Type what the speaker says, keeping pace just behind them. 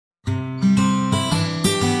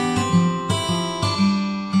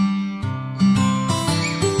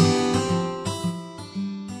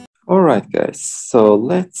All right, guys, so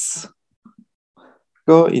let's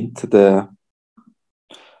go into the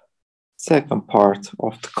second part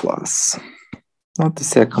of the class. Not the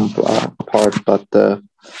second part, but the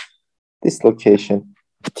dislocation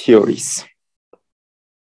theories.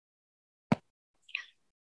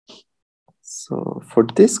 So for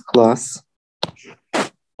this class,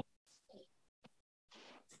 let's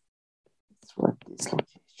write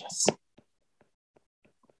dislocations.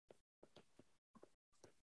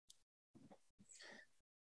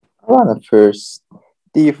 I want to first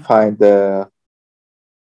define the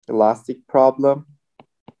elastic problem,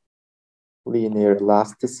 linear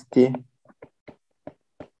elasticity,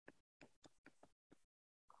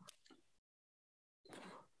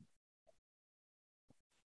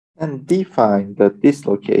 and define the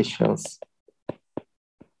dislocations.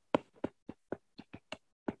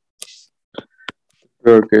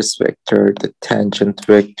 Burgers vector, the tangent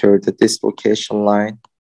vector, the dislocation line.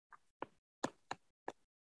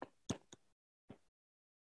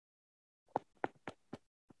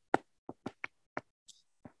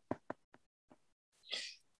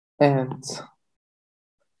 And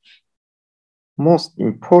most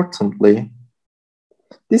importantly,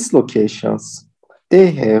 dislocations,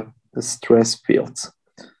 they have the stress fields.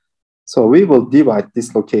 So we will divide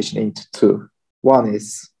dislocation into two. One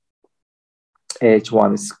is edge,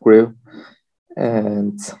 one is screw,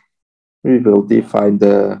 and we will define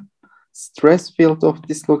the stress field of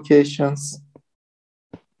dislocations.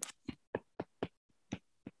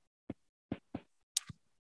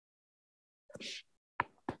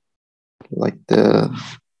 Like the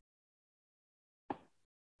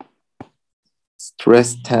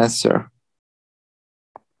stress tensor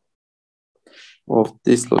of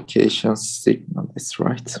dislocations, sigma is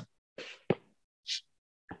right.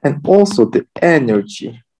 And also the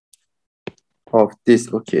energy of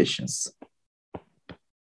dislocations.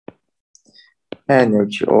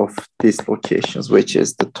 Energy of dislocations, which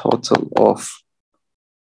is the total of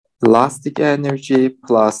elastic energy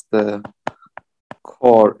plus the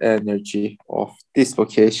core energy of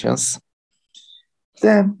dislocations.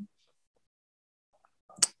 Then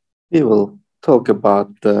we will talk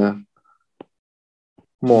about the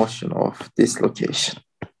motion of dislocation.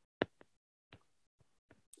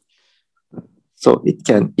 So it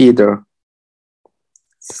can either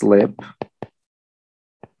slip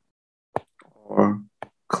or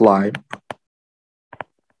climb,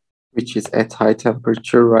 which is at high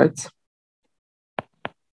temperature, right?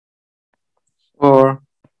 Or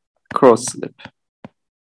cross slip.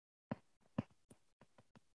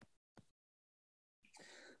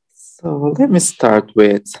 So let me start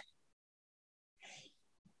with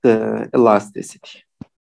the elasticity.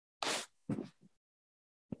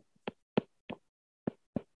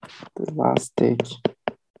 The elastic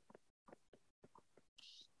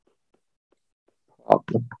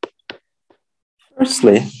problem.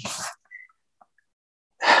 Firstly,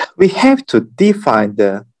 we have to define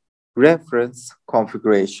the reference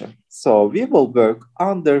configuration. So we will work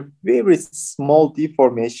under very small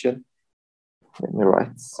deformation. Let me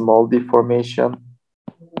write small deformation.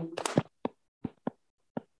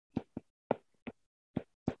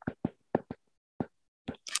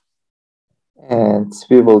 And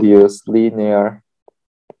we will use linear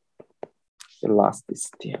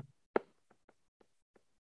elasticity.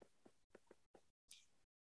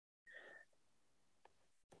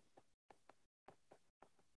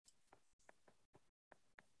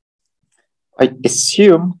 I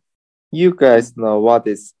assume you guys know what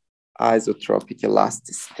is isotropic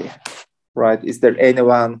elasticity, right? Is there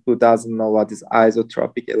anyone who doesn't know what is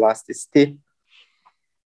isotropic elasticity?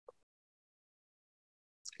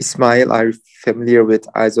 Ismail, are you familiar with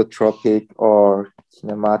isotropic or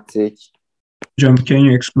kinematic? Hocam, can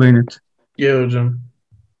you explain it? Yeah, hocam.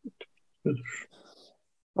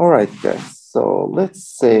 All right, guys. So let's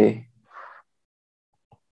say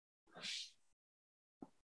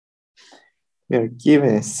we are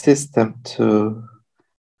given a system to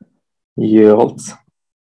yield.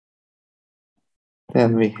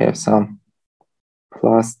 Then we have some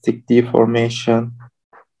plastic deformation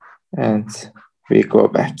and we go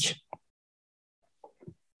back.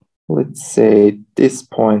 Let's say this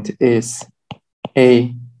point is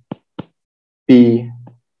A, B,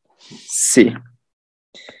 C.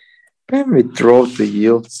 When we draw the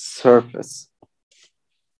yield surface,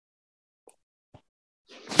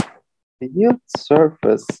 the yield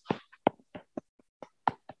surface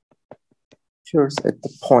occurs at the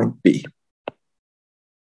point B.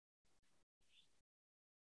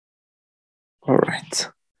 All right,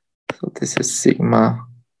 so this is sigma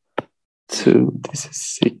 2, this is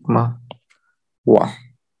sigma 1.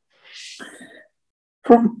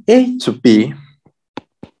 From A to B,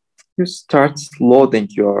 you start loading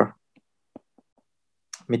your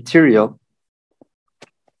material.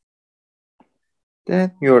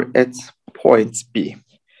 Then you're at point B.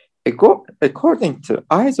 According to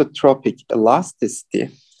isotropic elasticity,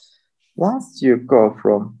 once you go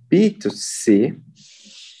from B to C,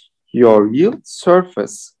 your yield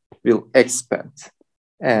surface will expand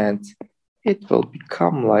and it will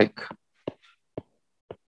become like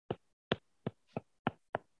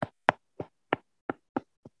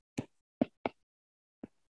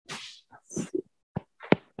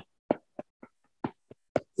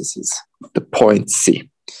this is the point C.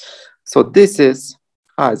 So this is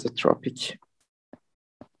isotropic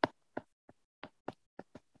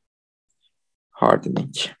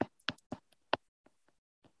hardening.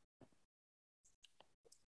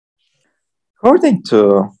 According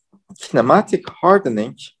to kinematic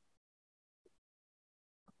hardening,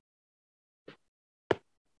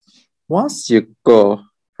 once you go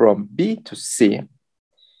from B to C,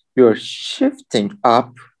 you're shifting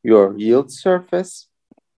up your yield surface.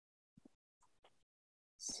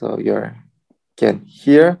 So you're again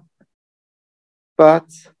here, but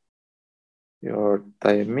your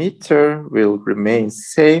diameter will remain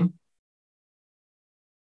same.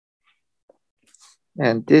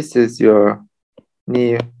 And this is your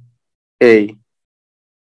new A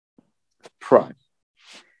prime.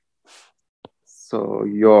 So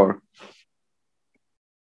your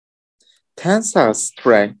tensile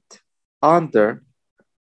strength under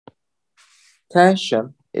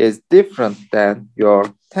tension is different than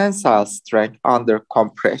your tensile strength under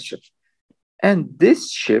compression. And this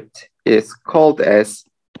shift is called as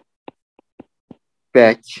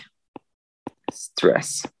back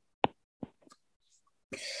stress.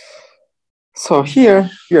 So here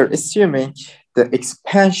we are assuming the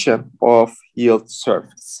expansion of yield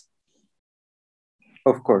surface.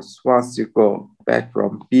 Of course, once you go back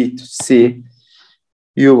from B to C,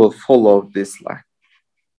 you will follow this line.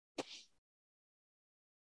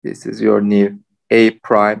 This is your new A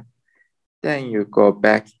prime. Then you go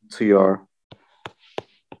back to your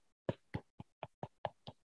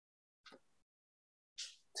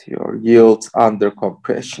yield under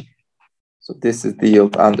compression. So this is the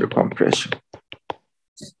yield under compression.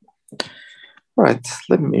 All right,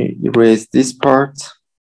 let me erase this part.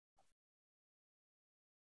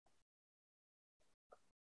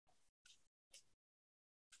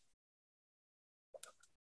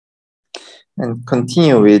 And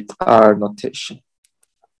continue with our notation.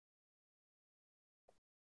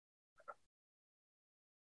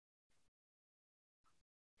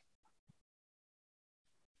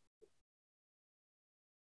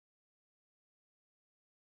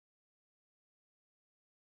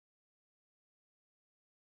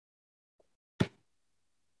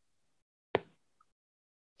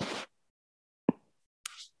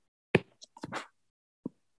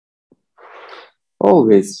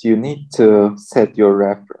 Always you need to set your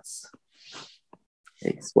reference,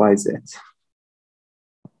 X, Y, Z.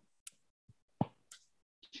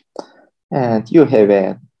 And you have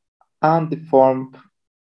an undeformed,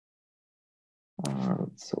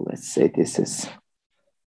 so let's say this is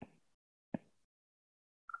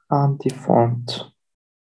undeformed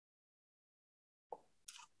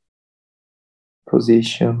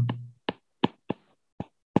position.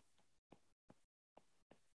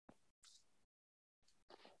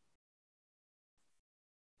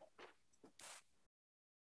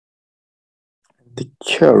 The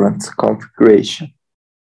current configuration.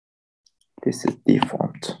 This is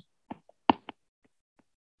deformed.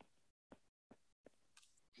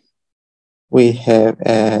 We have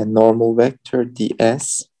a normal vector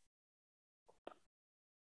ds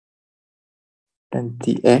and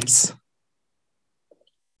dx,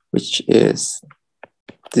 which is,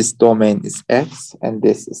 this domain is x and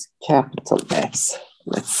this is capital X.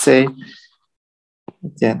 Let's say,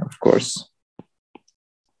 again, of course,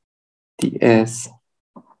 ds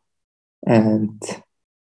and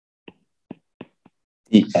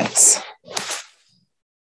dx.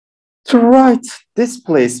 To write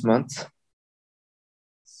displacement,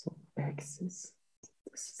 so x is,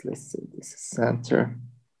 let's say this is center.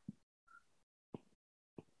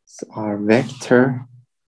 So our vector,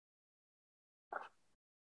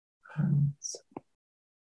 and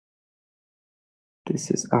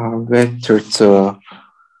this is our vector to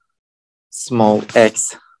small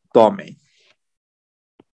x domain.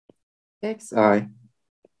 Xi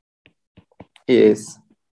is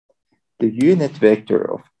the unit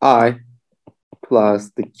vector of I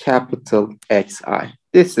plus the capital Xi.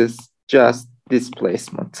 This is just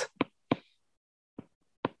displacement.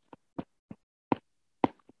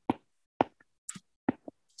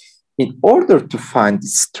 In order to find the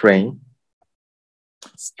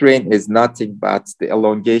strain is nothing but the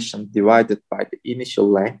elongation divided by the initial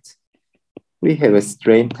length. We have a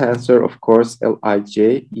strain tensor, of course,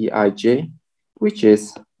 Lij, Eij, which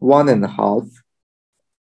is 1.5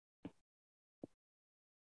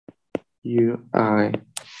 Ui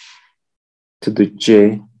to the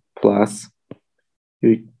j plus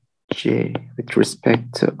Uj with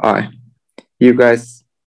respect to I. You guys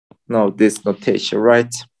know this notation,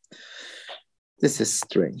 right? This is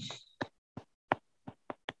strain.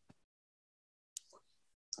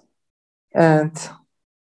 And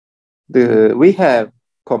we have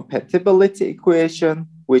compatibility equation,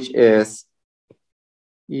 which is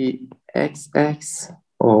Exx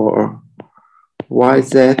or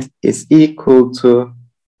Yz is equal to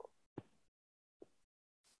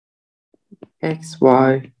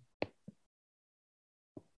Xy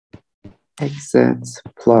Xz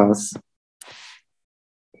plus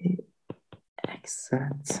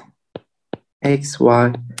Xz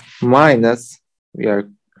Xy minus, we are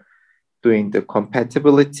doing the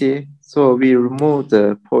compatibility, so we remove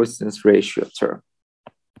the Poisson's ratio term.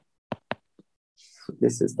 So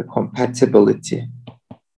this is the compatibility.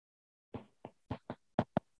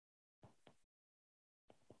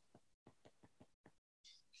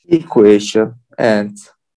 Equation, and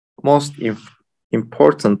most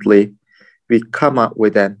importantly, we come up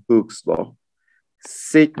with an Hooke's law.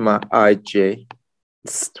 Sigma ij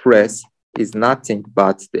stress is nothing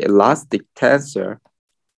but the elastic tensor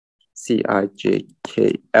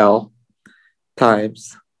Cijkl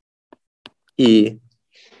times EKL.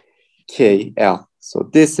 So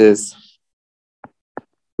this is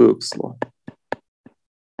Hooke's law.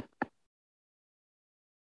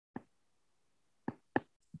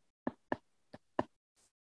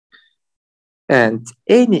 And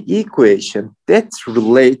any equation that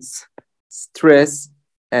relates stress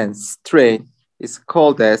and strain is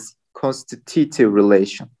called as constitutive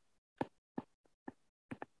relation.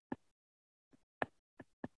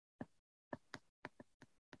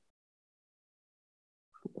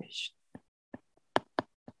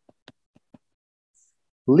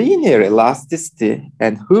 Linear elasticity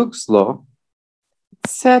and Hooke's law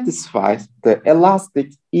satisfies the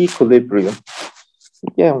elastic equilibrium.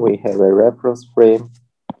 Again, we have a reference frame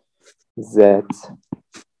Z,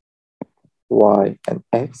 Y, and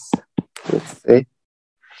X, let's say.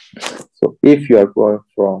 So if you are going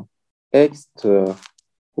from X to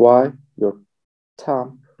Y, your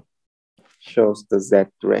thumb shows the Z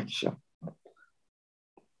direction.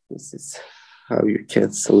 This is how you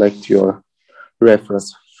can select your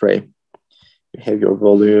reference frame. You have your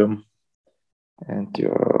volume and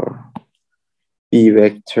your B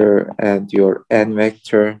vector and your N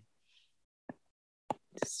vector.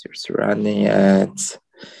 This is your surrounding, and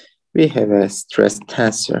we have a stress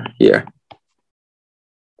tensor here.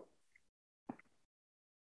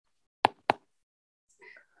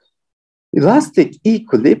 Elastic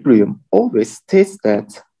equilibrium always states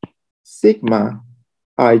that sigma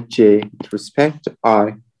ij with respect to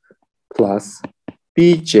I plus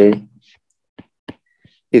bj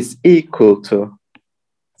is equal to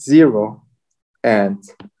 0, and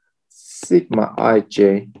sigma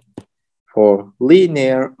ij for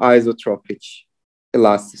linear isotropic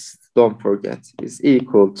elasticity, don't forget, is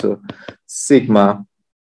equal to sigma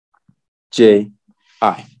ji.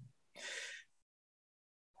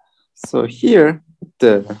 So here,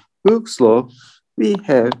 the Hooke's law, we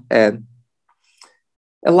have an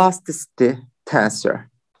elasticity tensor.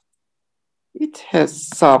 It has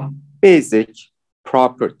some basic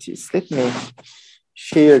properties. Let me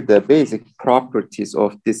share the basic properties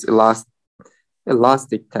of this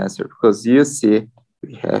elastic tensor, because you see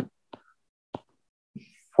we have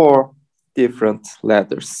 4 different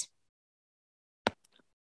ladders.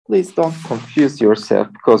 Please don't confuse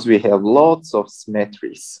yourself, because we have lots of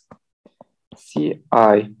symmetries.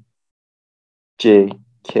 Cijkl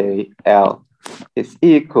is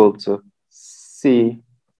equal to Cijkl,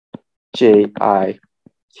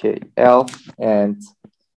 and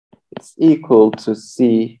it's equal to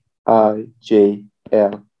Cijkl,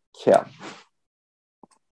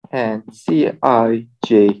 and Cijkl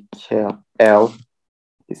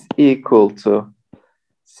is equal to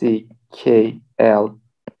Ckl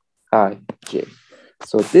ij.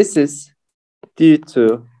 So this is due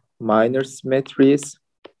to minor symmetries.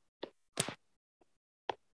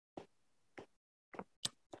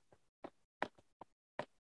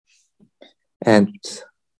 And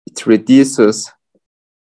it reduces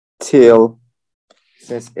till,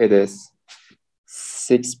 since it is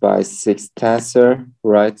 6x6 tensor,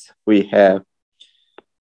 right? We have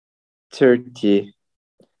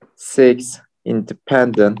 36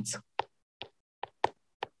 independent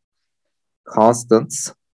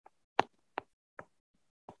constants.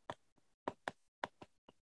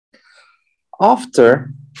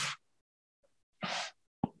 After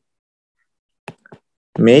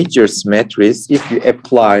major symmetries, if you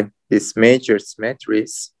apply this major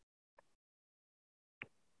symmetries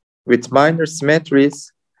with minor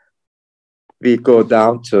symmetries, we go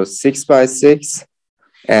down to 6 by 6,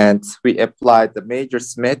 and we apply the major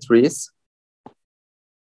symmetries.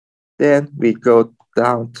 Then we go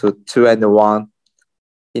down to 21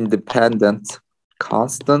 independent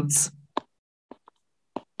constants.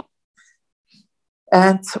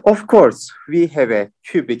 And of course, we have a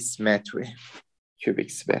cubic symmetry. Cubic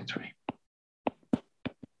symmetry.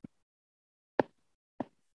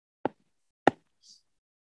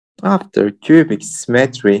 After cubic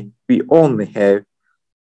symmetry, we only have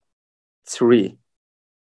 3,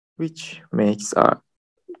 which makes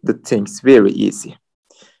the things very easy.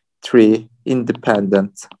 3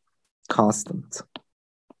 independent constants.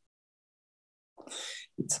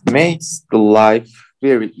 It makes the life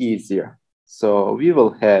very easier. So we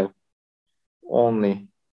will have only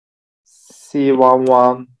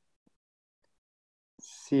C11,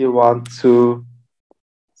 C12,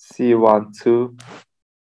 C12.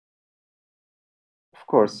 Of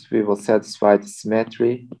course, we will satisfy the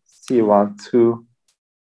symmetry. C12,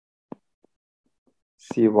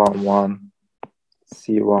 C11,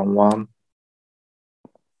 C11,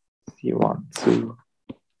 C12,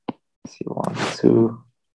 C12,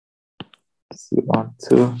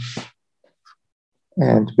 C12.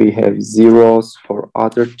 And we have zeros for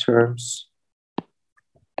other terms.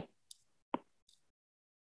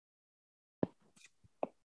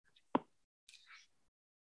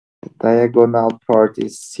 The diagonal part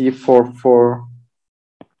is C44,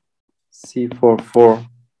 C44,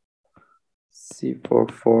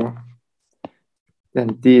 C44.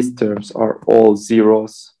 Then these terms are all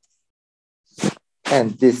zeros.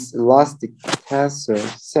 And this elastic tensor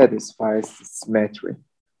satisfies the symmetry.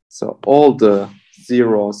 So all the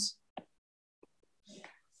zeros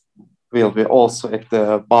will be also at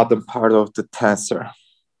the bottom part of the tensor.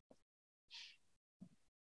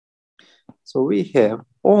 So we have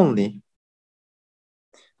only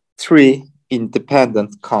 3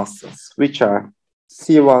 independent constants, which are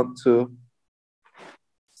C12,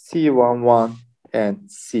 C11, and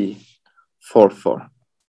C44.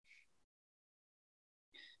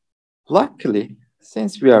 Luckily,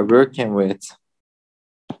 since we are working with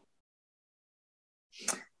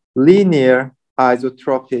linear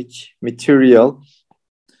isotropic material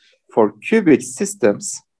for cubic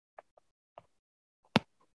systems,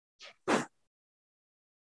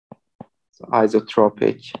 so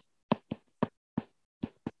isotropic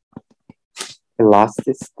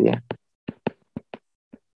elasticity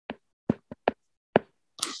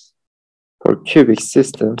for cubic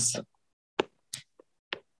systems,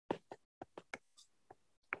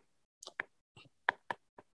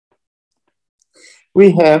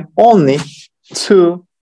 we have only 2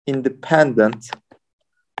 independent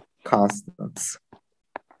constants.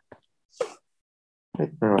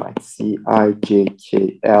 Let me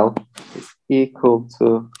writeCijkl is equal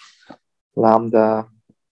to lambda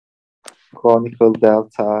chronicle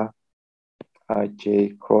delta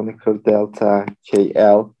ij chronicle delta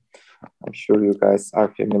kl. I'm sure you guys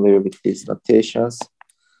are familiar with these notations.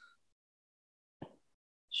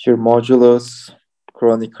 Shear modulus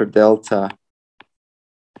chronicle delta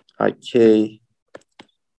ik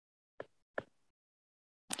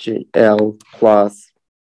jl plus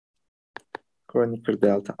chronicle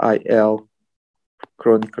delta il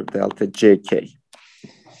chronicle delta jk.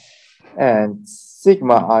 And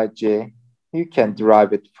sigma ij, you can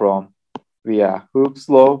derive it from via Hooke's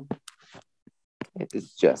law. It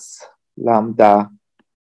is just lambda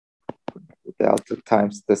delta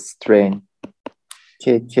times the strain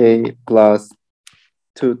kk plus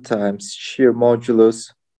 2 times shear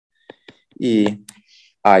modulus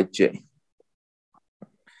Eij.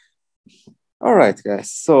 All right,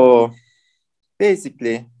 guys. So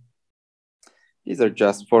basically, these are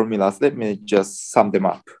just formulas. Let me just sum them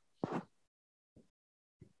up.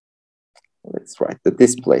 Let's write the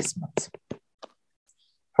displacement.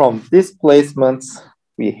 From displacements,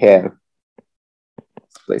 we have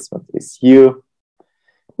displacement is u.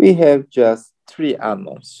 We have just 3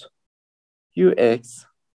 unknowns: ux,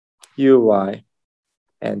 uy,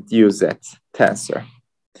 and uz tensor.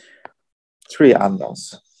 3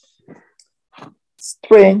 unknowns.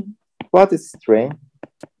 Strain. What is strain?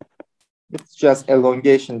 It's just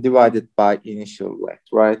elongation divided by initial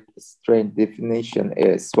length, right? The strain definition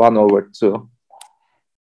is 1/2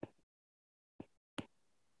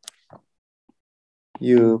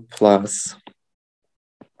 u plus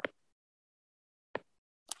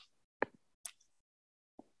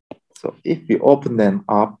So if we open them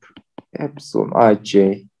up, epsilon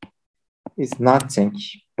ij is nothing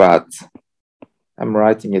but, I'm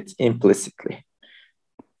writing it implicitly,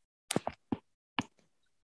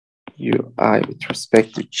 ui with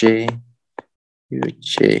respect to j,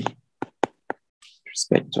 uj with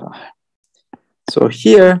respect to I. So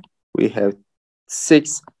here we have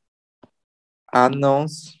 6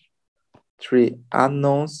 unknowns, 3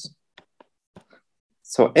 unknowns.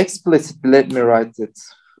 So explicitly, let me write it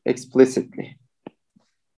explicitly.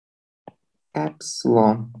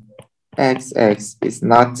 Epsilon xx is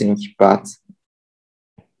nothing but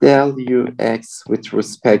del ux with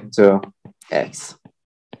respect to x.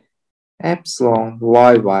 Epsilon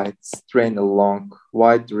yy strain along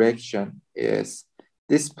y direction is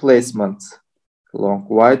displacement along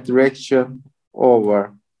y direction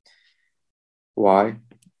over y,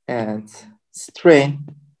 and strain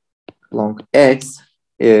along x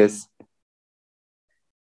is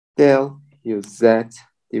del uz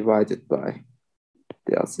divided by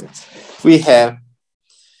del z. We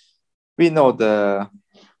know the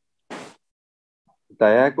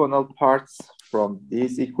diagonal parts from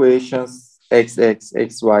these equations, xx,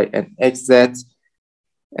 xy, and xz,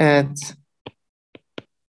 and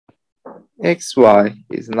xy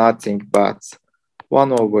is nothing but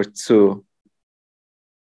 1 over 2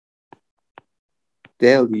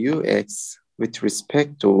 del ux with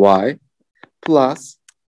respect to y plus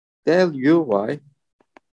del uy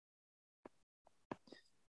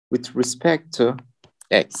with respect to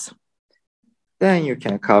x. Then you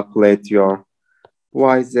can calculate your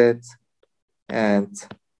yz and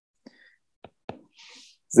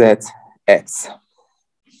zx.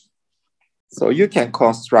 So you can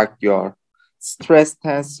construct your stress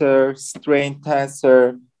tensor, strain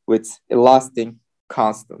tensor with elastic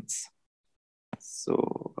constants.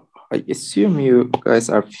 So I assume you guys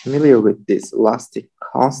are familiar with these elastic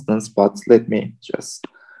constants, but let me just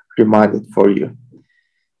remind it for you.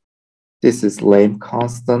 This is Lane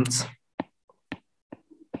constant.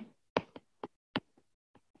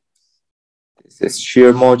 This is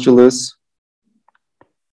shear modulus.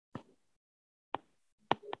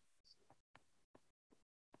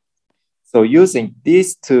 So using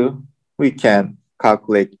these two, we can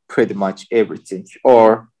calculate pretty much everything,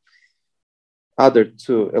 or other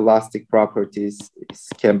two elastic properties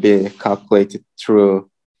can be calculated through.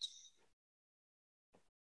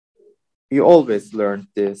 You always learn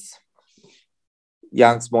this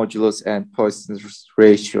Young's modulus and Poisson's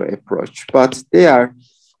ratio approach, but they are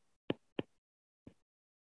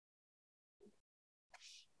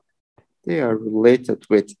related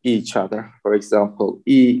with each other. For example,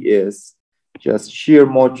 E is just shear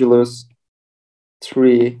modulus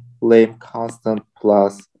 3 Lane constant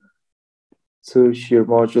plus 2 shear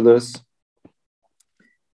modulus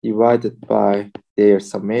divided by their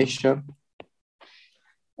summation.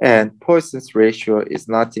 And Poisson's ratio is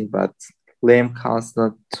nothing but Lane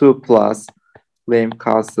constant 2 plus Lane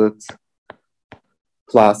constant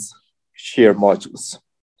plus shear modulus.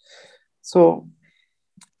 So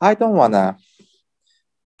I don't want to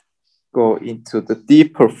go into the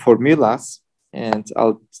deeper formulas, and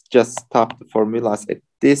I'll just stop the formulas at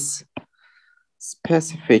this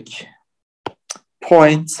specific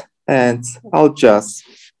point, and I'll just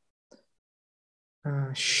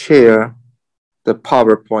share the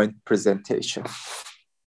PowerPoint presentation.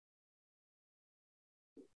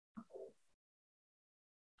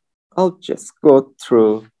 I'll just go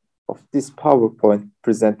through of this PowerPoint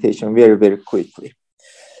presentation very, very quickly.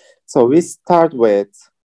 So we start with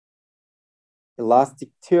elastic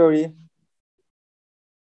theory.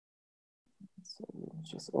 So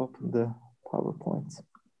just open the PowerPoint.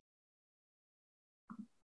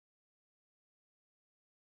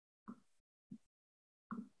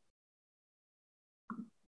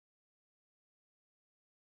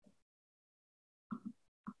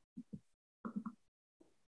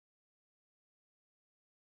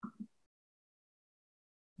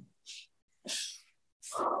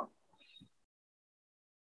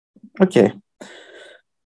 Okay.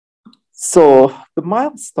 So the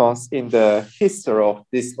milestones in the history of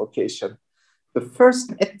dislocation. The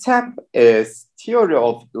first attempt is theory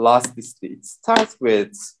of elasticity. It starts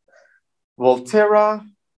with Volterra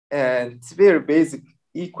and very basic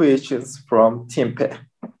equations from Timpe.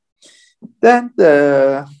 Then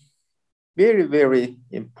the very, very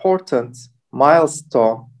important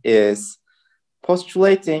milestone is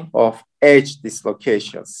postulating of edge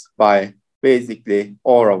dislocations by basically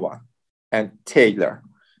Oravan and Taylor.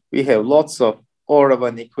 We have lots of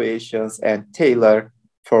Oravan equations and Taylor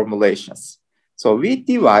formulations. So we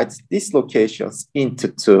divide dislocations into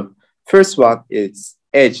two. First one is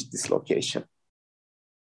edge dislocation.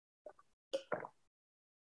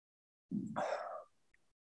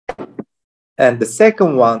 And the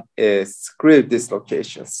second one is screw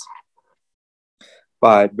dislocations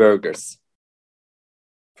by Burgers.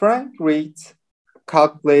 Frank Reed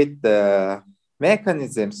calculate the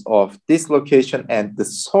mechanisms of dislocation and the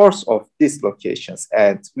source of dislocations.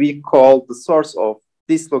 And we call the source of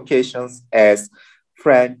dislocations as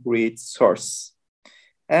Frank Reed source.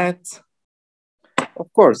 And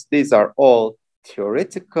of course, these are all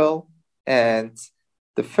theoretical. And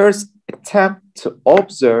the first attempt to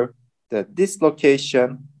observe the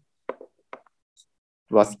dislocation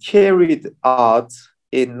was carried out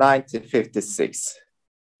in 1956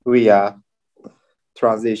 via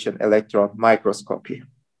transition electron microscopy.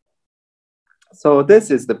 So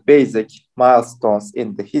this is the basic milestones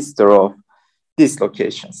in the history of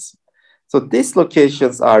dislocations. So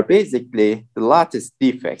dislocations are basically the lattice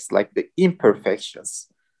defects, like the imperfections.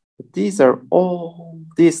 These are all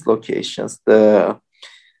dislocations, the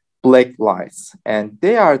black lines, and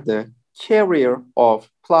they are the carrier of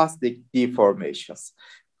plastic deformations.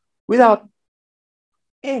 Without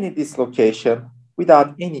any dislocation,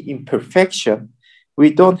 without any imperfection,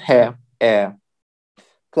 we don't have a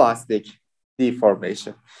plastic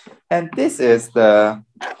deformation. And this is the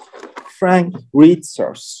Frank Reed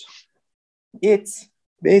source. It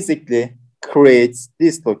basically creates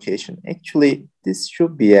dislocation. Actually, this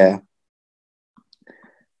should be a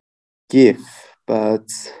GIF, but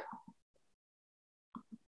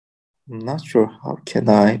I'm not sure how can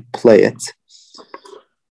I play it.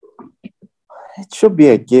 It should be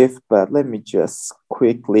a GIF, but let me just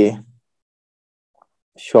quickly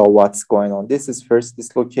show what's going on. This is first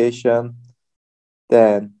dislocation.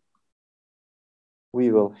 Then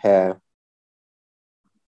we will have,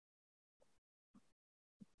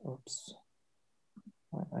 oops,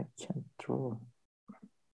 I can't draw.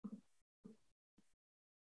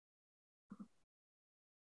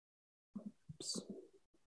 Oops.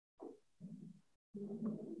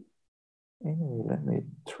 Anyway, let me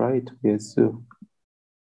try to get zoom.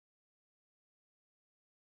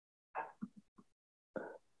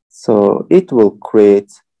 So it will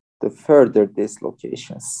create the further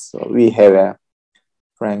dislocations. So we have a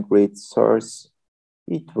Frank Reed source.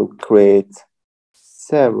 It will create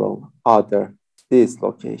several other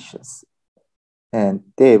dislocations, and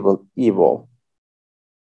they will evolve.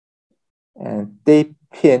 And they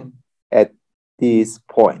pin at these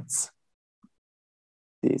points.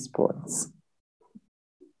 These points.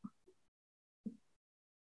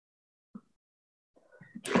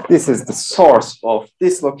 This is the source of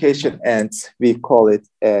dislocation, and we call it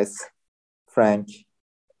as Frank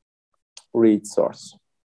Reed source.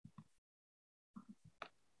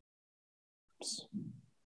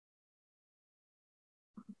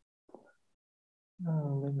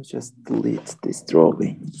 Let me just delete this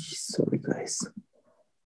drawing. Sorry, guys.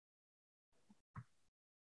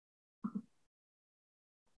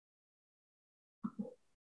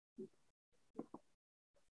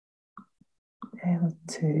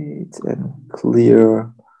 Annotate and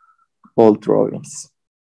clear all drawings.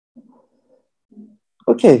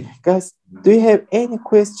 Okay, guys, do you have any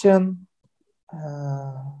question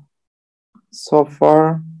so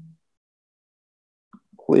far?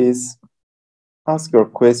 Please ask your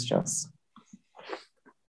questions.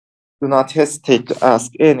 Do not hesitate to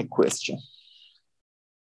ask any question.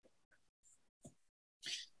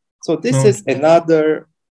 So this is another,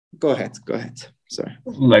 go ahead. Sorry.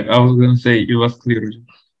 Like I was gonna say, it was clear.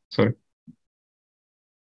 Sorry.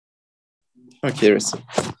 Okay,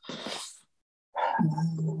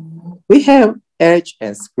 we have edge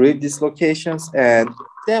and screw dislocations, and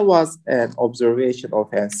there was an observation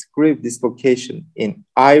of a screw dislocation in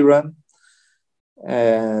iron,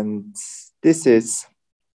 and this is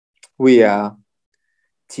via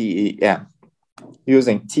TEM.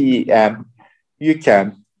 Using TEM, you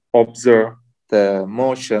can observe the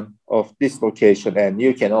motion of dislocation, and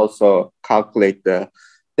you can also calculate the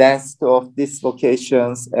density of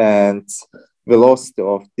dislocations and velocity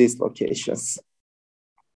of dislocations.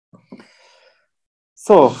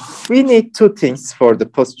 So we need two things for the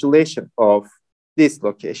postulation of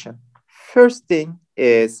dislocation. First thing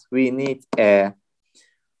is we need a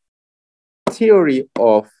theory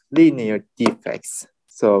of linear defects.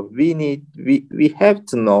 So we have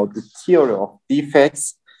to know the theory of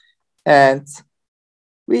defects, and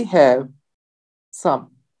we have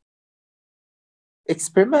some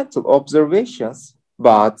experimental observations,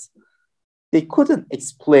 but they couldn't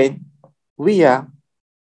explain via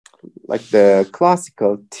like the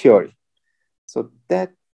classical theory. So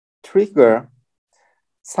that trigger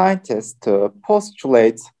scientists to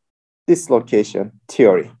postulate dislocation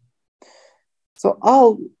theory. So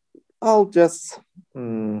I'll just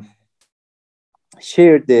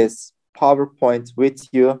share this PowerPoint with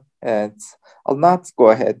you, and I'll not go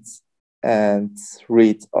ahead and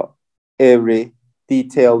read every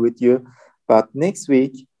detail with you, but next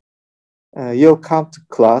week you'll come to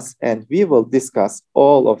class and we will discuss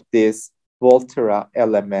all of these Volterra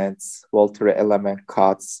elements, Volterra element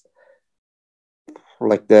cuts,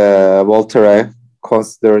 like the Volterra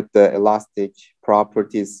considered the elastic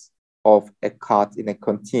properties of a cut in a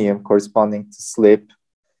continuum corresponding to slip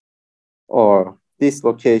or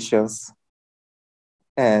dislocations.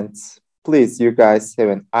 And please, you guys have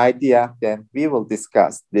an idea, then we will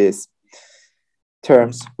discuss these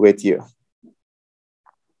terms with you.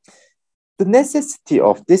 The necessity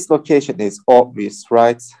of dislocation is obvious,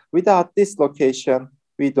 right? Without dislocation,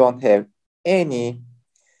 we don't have any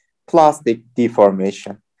plastic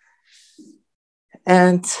deformation.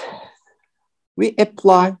 And we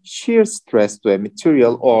apply shear stress to a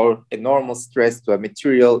material or a normal stress to a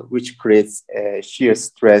material, which creates a shear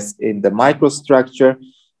stress in the microstructure.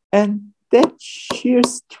 And that shear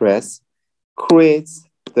stress creates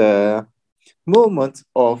the moment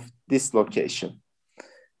of dislocation.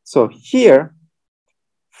 So here,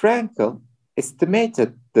 Frankel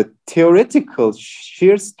estimated the theoretical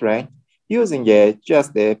shear strength using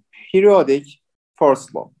just a periodic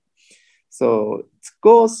force law. So it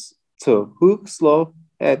goes to Hooke's law,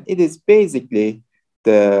 and it is basically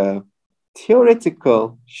the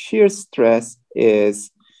theoretical shear stress is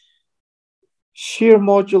shear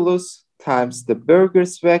modulus times the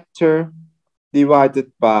Burgers vector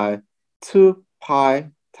divided by 2 pi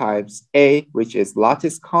times A, which is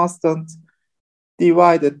lattice constant,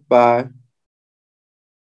 divided by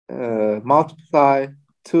multiply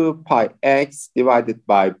 2 pi x divided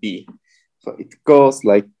by B. So it goes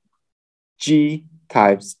like G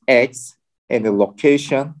times X and the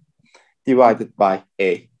location divided by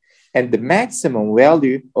A. And the maximum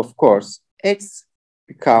value, of course, X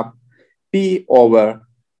become B over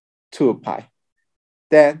 2 pi.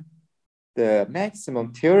 Then the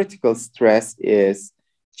maximum theoretical stress is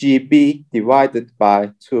GB divided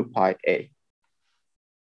by 2 pi A.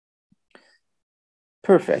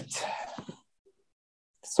 Perfect.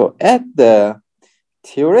 So at the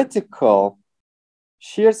theoretical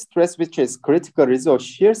shear stress, which is critical result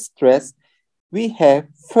shear stress, we have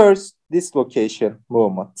first dislocation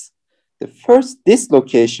moment. The first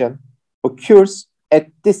dislocation occurs at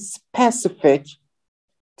this specific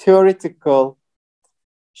theoretical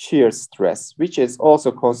shear stress, which is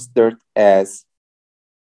also considered as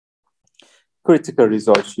critical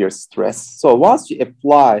result shear stress. So once you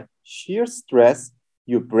apply shear stress,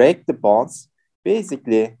 you break the bonds.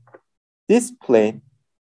 Basically, this plane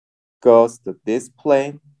goes to this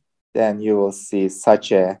plane, then you will see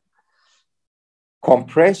such a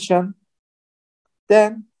compression.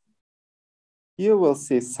 Then you will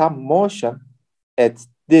see some motion at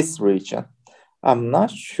this region. I'm not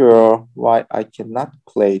sure why I cannot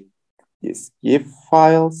play these GIF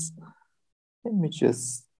files. Let me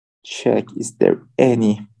just check, is there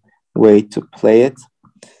any way to play it?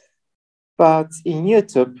 But in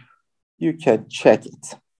YouTube, you can check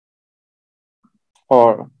it.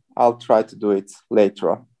 Or I'll try to do it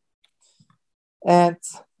later on. And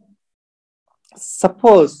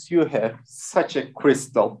suppose you have such a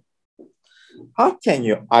crystal. How can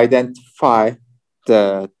you identify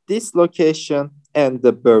the dislocation and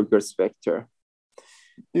the Burgers vector?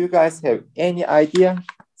 Do you guys have any idea?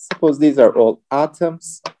 Suppose these are all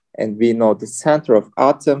atoms and we know the center of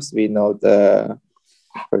atoms. We know the,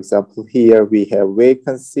 for example, here we have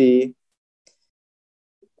vacancy,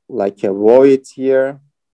 like a void here.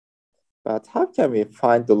 But how can we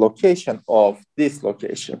find the location of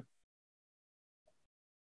dislocation?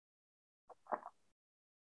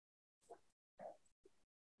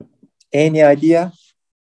 Any idea?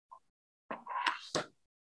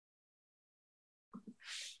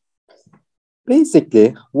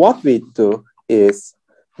 Basically, what we do is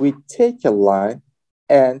we take a line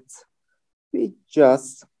and we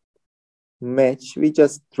just match, we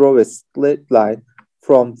just draw a split line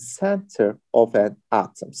from the center of an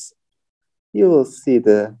atoms. You will see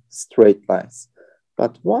the straight lines.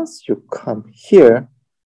 But once you come here,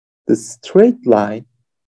 the straight line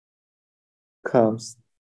comes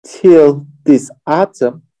till this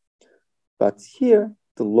atom, but here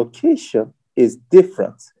the location is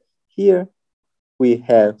different. Here we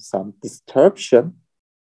have some distortion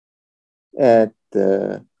and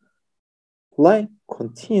the line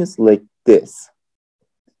continues like this.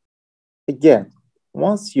 Again,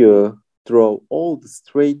 once you draw all the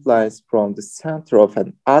straight lines from the center of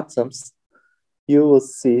an atoms, you will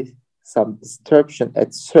see some distortion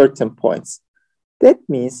at certain points. That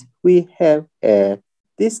means we have a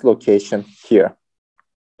dislocation here.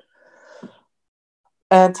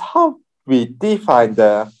 And how we define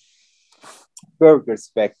the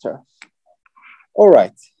Burgers vector? All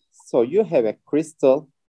right, so you have a crystal.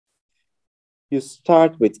 You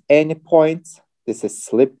start with any point. This is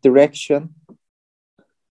slip direction.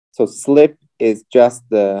 So slip is just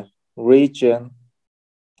the region.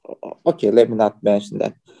 Okay, let me not mention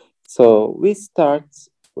that. So we start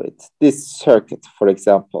with this circuit, for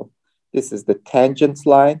example. This is the tangent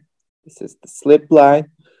line. This is the slip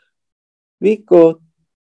line. We go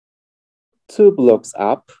 2 blocks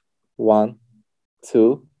up, 1,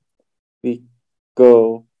 2. We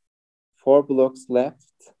go 4 blocks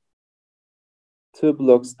left, 2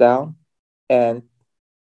 blocks down, and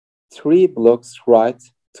 3 blocks right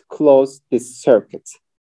to close this circuit.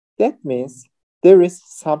 That means there is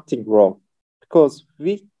something wrong because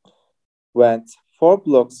we went 4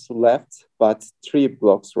 blocks left, but 3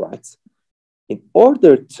 blocks right. In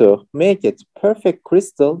order to make it perfect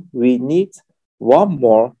crystal, we need 1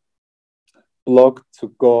 more block to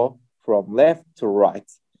go from left to right,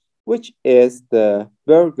 which is the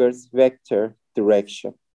Burgers vector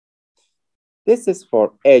direction. This is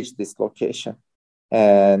for edge dislocation.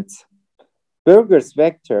 And Burgers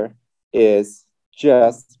vector is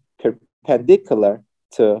just perpendicular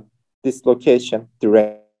to dislocation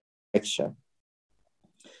direction.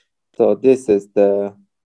 So this is the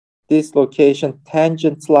dislocation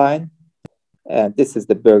tangent line, and this is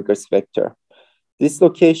the Burgers vector.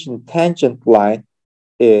 Dislocation tangent line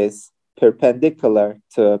is perpendicular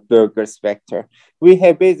to Burgers vector. We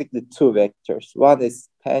have basically 2 vectors. One is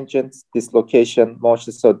tangent dislocation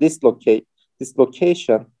motion. So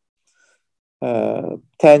dislocation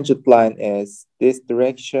tangent line is this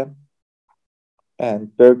direction,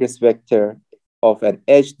 and Burgers vector of an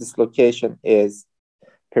edge dislocation is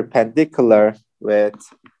perpendicular with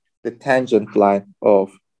the tangent line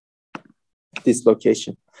of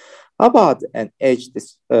dislocation. How about an edge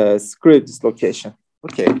screw dislocation?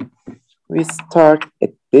 Okay, we start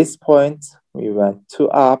at this point. We went 2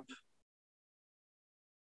 up,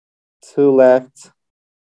 2 left,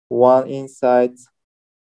 1 inside,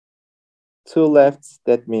 2 left.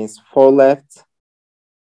 That means 4 left.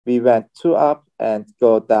 We went 2 up and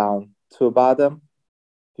go down 2 bottom.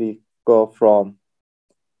 We go from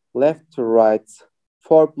left to right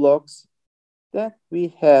 4 blocks. Then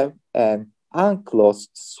we have an unclosed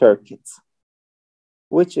circuit,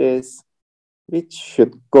 which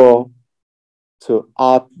should go to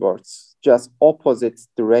outwards, just opposite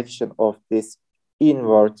direction of this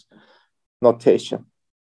inward notation,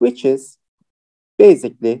 which is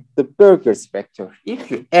basically the Burgers vector.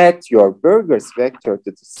 If you add your Burgers vector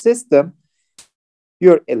to the system,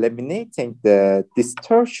 you're eliminating the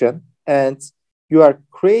distortion and you are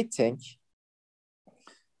creating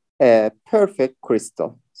a perfect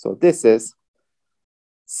crystal. So this is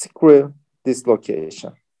screw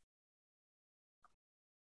dislocation.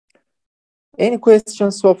 Any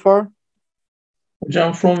questions so far?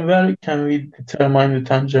 Hocam, from where can we determine the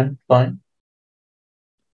tangent line?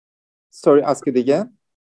 Sorry, ask it again.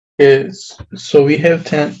 Yes. So we have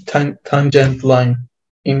tangent line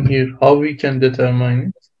in here. How we can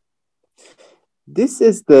determine it? This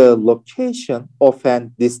is the location of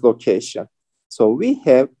an dislocation. So we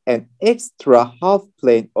have an extra half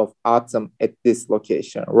plane of atom at this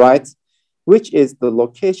location, right? Which is the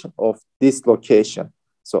location of dislocation.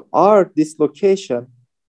 So our dislocation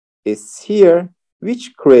is here,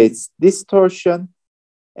 which creates distortion.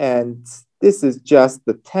 And this is just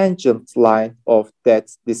the tangent line of that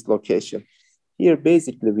dislocation. Here,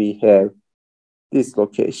 basically, we have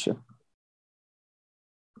dislocation.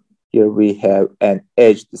 Here we have an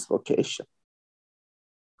edge dislocation.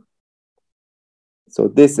 So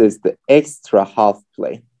this is the extra half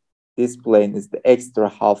plane. This plane is the extra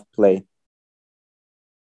half plane.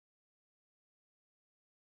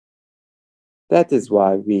 That is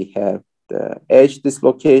why we have the edge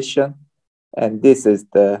dislocation, and this is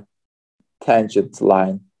the tangent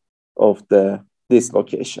line of the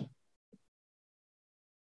dislocation.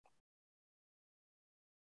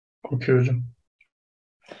 Okay, hocam.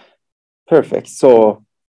 Perfect. So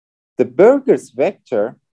the Burgers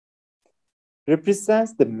vector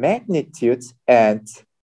represents the magnitude and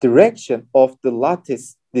direction of the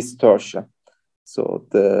lattice distortion. So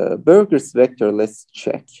the Burgers vector, let's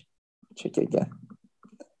check again.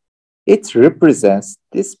 It represents,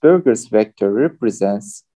 this Burgers vector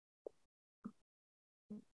represents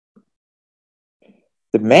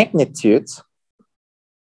the magnitude.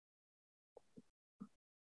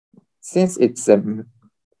 Since it's a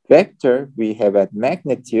vector, we have a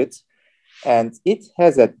magnitude and it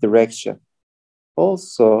has a direction.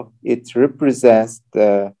 Also, it represents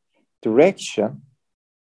the direction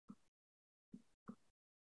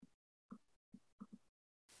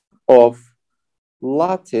of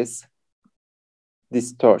lattice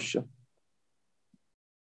distortion.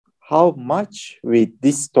 How much we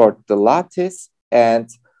distort the lattice and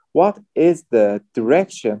what is the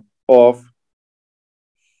direction of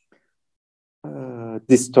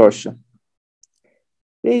distortion.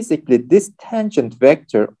 Basically, this tangent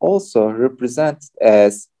vector also represented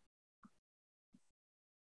as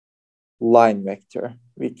line vector.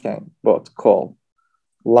 We can both call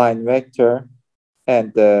line vector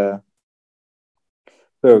and the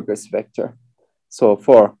Burgers vector. So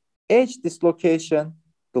for edge dislocation,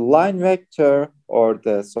 the line vector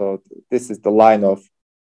so this is the line of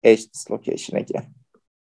edge dislocation again.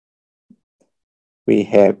 We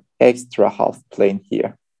have extra half plane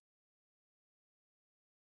here.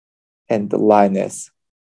 And the line is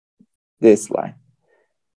this line.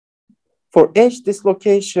 For edge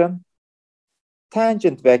dislocation,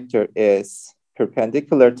 tangent vector is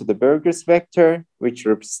perpendicular to the Burgers vector, which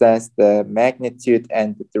represents the magnitude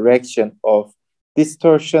and the direction of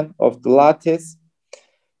distortion of the lattice.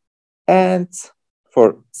 And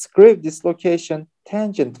for screw dislocation,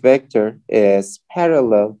 tangent vector is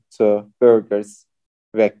parallel to Burgers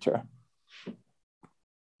vector.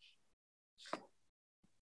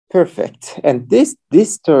 Perfect. And this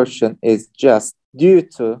distortion is just due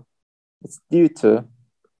to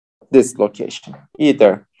dislocation,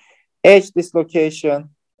 either edge dislocation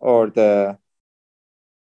or the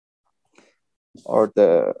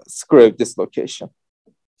screw dislocation.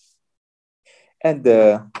 And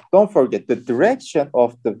don't forget, the direction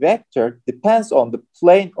of the vector depends on the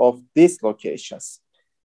plane of dislocations.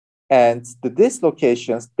 And the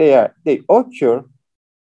dislocations, they occur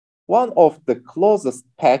one of the closest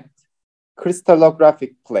packed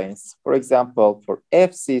crystallographic planes. For example, for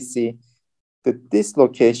FCC, the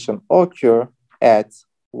dislocation occur at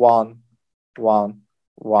 1, 1,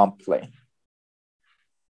 1 plane.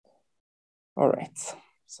 All right,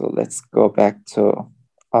 so let's go back to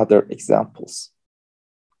other examples.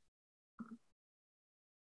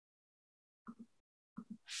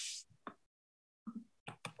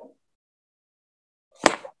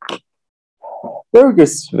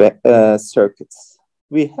 Burgers circuits.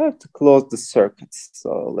 We have to close the circuits,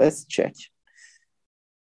 so let's check.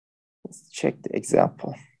 Let's check the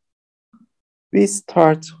example. We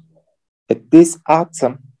start at this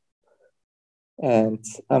atom, and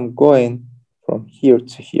I'm going from here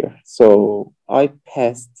to here. So I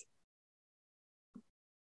passed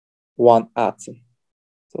one atom.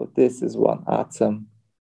 So this is one atom.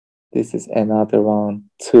 This is another one,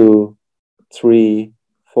 2, 3,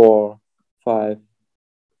 4, 5,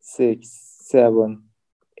 6, 7,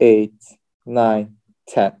 8, 9,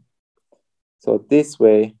 10. So this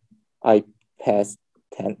way I passed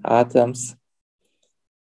 10 atoms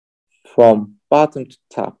from bottom to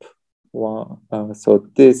top. So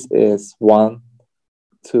this is 1,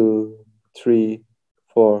 2, 3,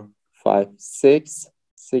 4, 5, 6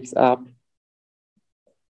 up.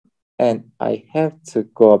 And I have to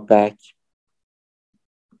go back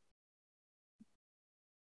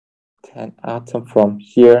 10 atoms from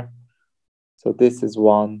here. So this is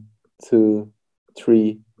 1, 2,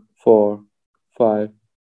 3, 4, 5,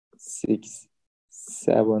 6,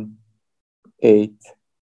 7, 8,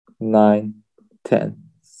 9, 10.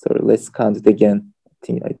 So let's count it again. I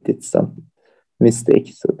think I did some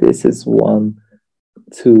mistake. So this is 1,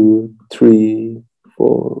 2, 3,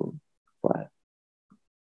 4, 5,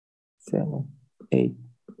 7, 8,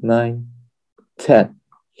 9, 10.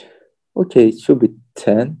 Okay, it should be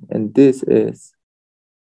 10. And this is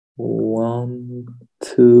 1,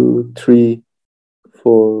 2, 3,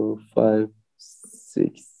 4, 5,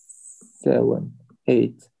 6, 7,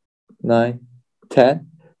 8, 9, 10.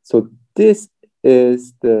 So this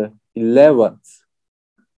is the 11th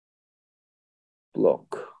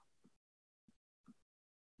block.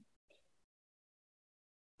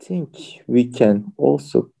 I think we can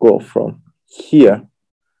also go from here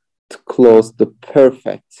to close the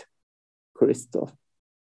perfect crystal.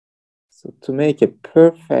 So to make a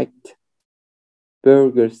perfect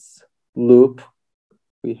Burgers loop,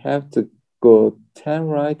 we have to go 10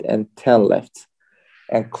 right and 10 left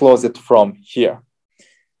and close it from here.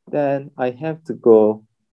 Then I have to go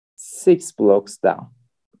 6 blocks down.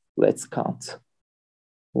 Let's count.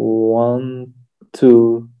 1,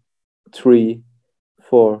 2, 3,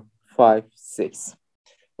 4, 5, 6.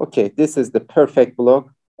 Okay, this is the perfect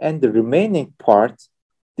block. And the remaining part,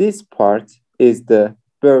 this part is the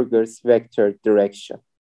Burgers vector direction.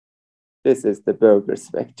 This is the Burgers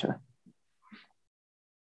vector.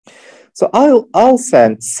 So I'll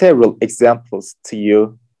send several examples to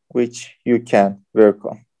you, which you can work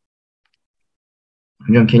on.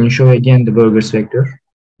 Can you show again the Burgers vector?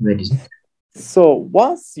 Where is it? So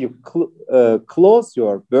once you close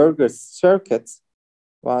your burger circuit,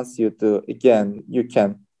 once you do, again, you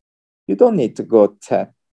don't need to go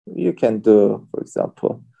 10. You can do, for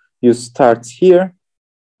example, you start here,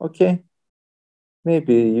 okay?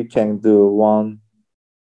 Maybe you can do 1,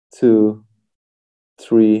 2,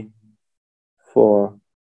 3, 4,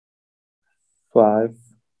 5,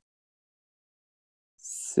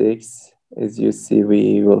 6. As you see,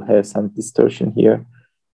 we will have some distortion here.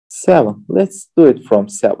 7. Let's do it from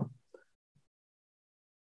 7.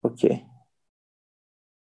 Okay.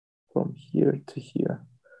 From here to here.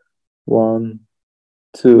 1,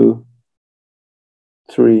 2,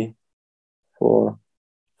 3, 4,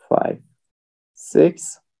 5,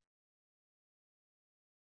 6.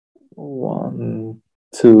 1,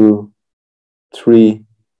 2, 3,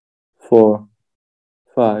 4,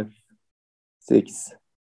 5, 6,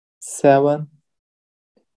 7.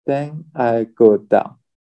 Then I go down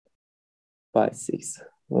by 6.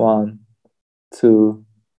 1, 2,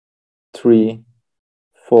 3,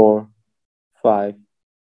 4, 5,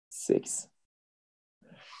 6.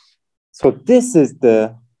 So this is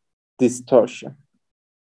the distortion.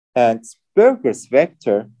 And Berger's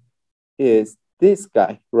vector is this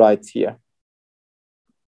guy right here.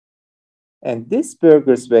 And this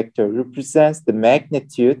Berger's vector represents the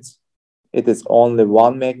magnitude. It is only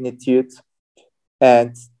one magnitude,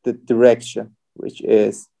 and the direction, which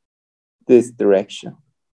is this direction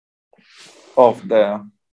of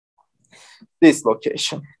this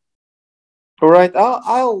location. All right,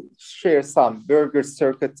 I'll share some Berger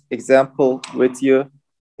circuit example with you.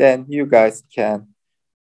 Then you guys can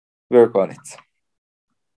work on it.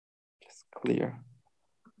 Just clear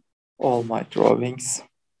all my drawings.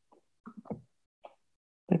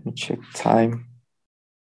 Let me check time.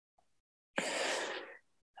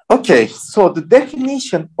 Okay, so the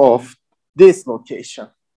definition of this location.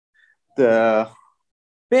 The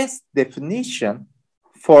best definition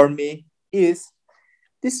for me is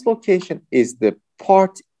this location is the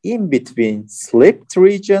part in between slipped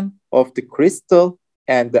region of the crystal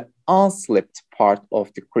and the unslipped part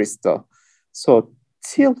of the crystal. So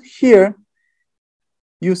till here,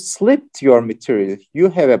 you slipped your material. You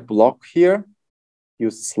have a block here.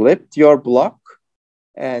 You slipped your block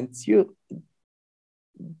and you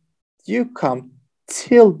come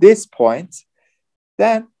till this point,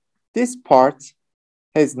 then this part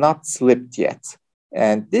has not slipped yet.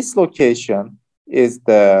 And this location is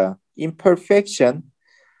the imperfection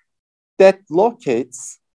that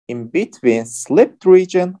locates in between slipped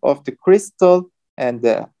region of the crystal and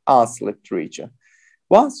the unslipped region.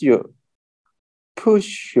 Once you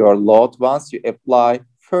push your load, once you apply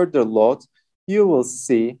further load, you will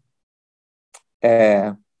see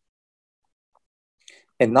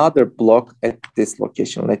another block at this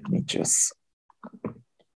location. Let me just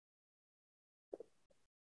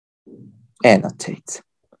annotate.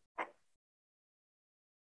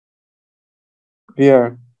 We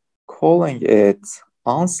are calling it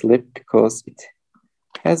unslipped because it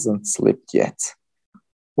hasn't slipped yet.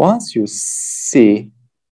 Once you see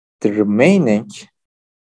the remaining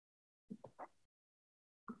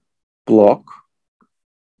block,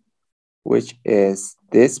 which is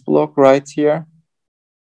this block right here,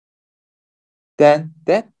 then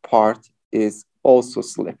that part is also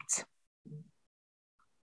slipped.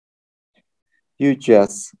 You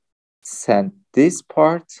just send this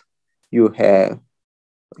part. You have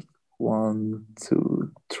 1,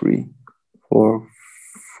 2, 3, 4,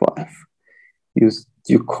 5.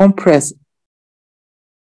 You compress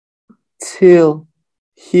till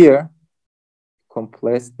here,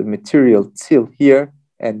 compress the material till here,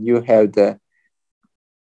 and you have the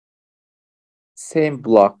same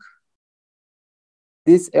block.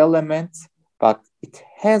 This element, but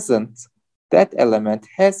that element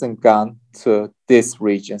hasn't gone to this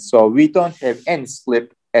region. So we don't have any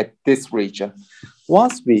slip at this region.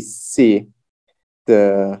 Once we see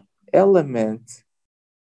the element,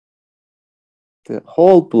 the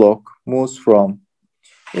whole block moves from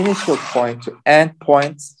initial point to end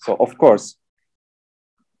point. So of course,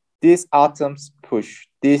 these atoms push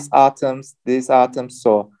these atoms.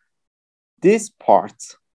 So this part,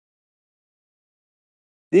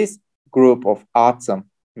 this group of atoms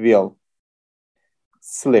will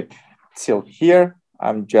slip till here.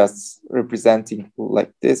 I'm just representing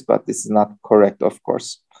like this, but this is not correct, of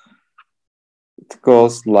course. It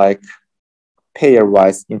goes like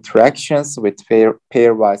pairwise interactions with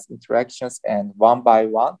pairwise interactions and one by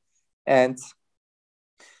one. And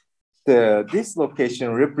this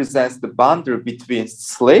location represents the boundary between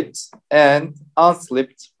slipped and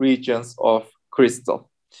unslipped regions of crystal.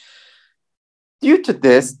 Due to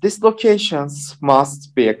this, dislocations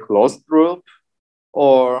must be a closed group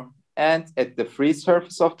or end at the free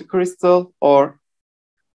surface of the crystal or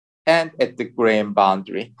end at the grain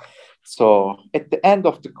boundary. So at the end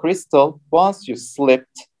of the crystal, once you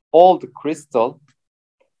slipped all the crystal,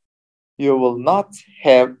 you will not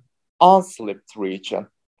have unslipped region.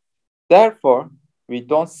 Therefore, we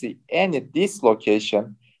don't see any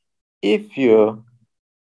dislocation if you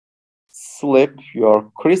slip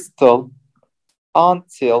your crystal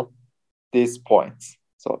until this point.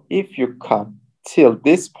 So if you come till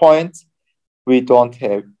this point, we don't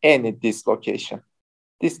have any dislocation.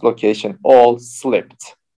 Dislocation all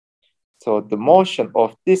slipped. So the motion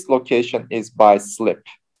of dislocation is by slip.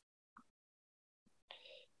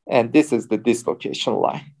 And this is the dislocation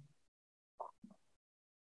line.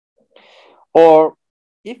 Or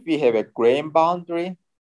if we have a grain boundary,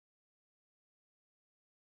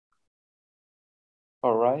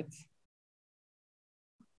 all right,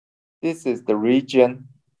 this is the region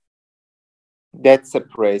that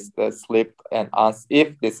separates the slipped and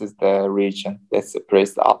if this is the region that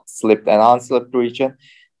separates the slipped and unslipped region,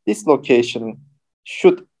 this location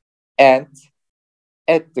should end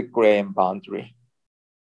at the grain boundary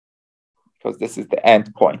because this is the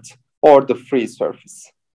end point or the free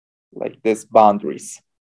surface, like these boundaries.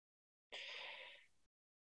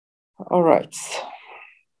 All right.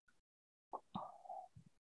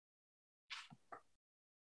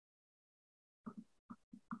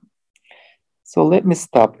 So let me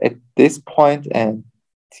stop at this point and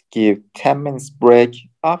give 10 minutes break.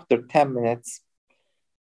 After 10 minutes,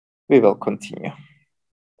 we will continue.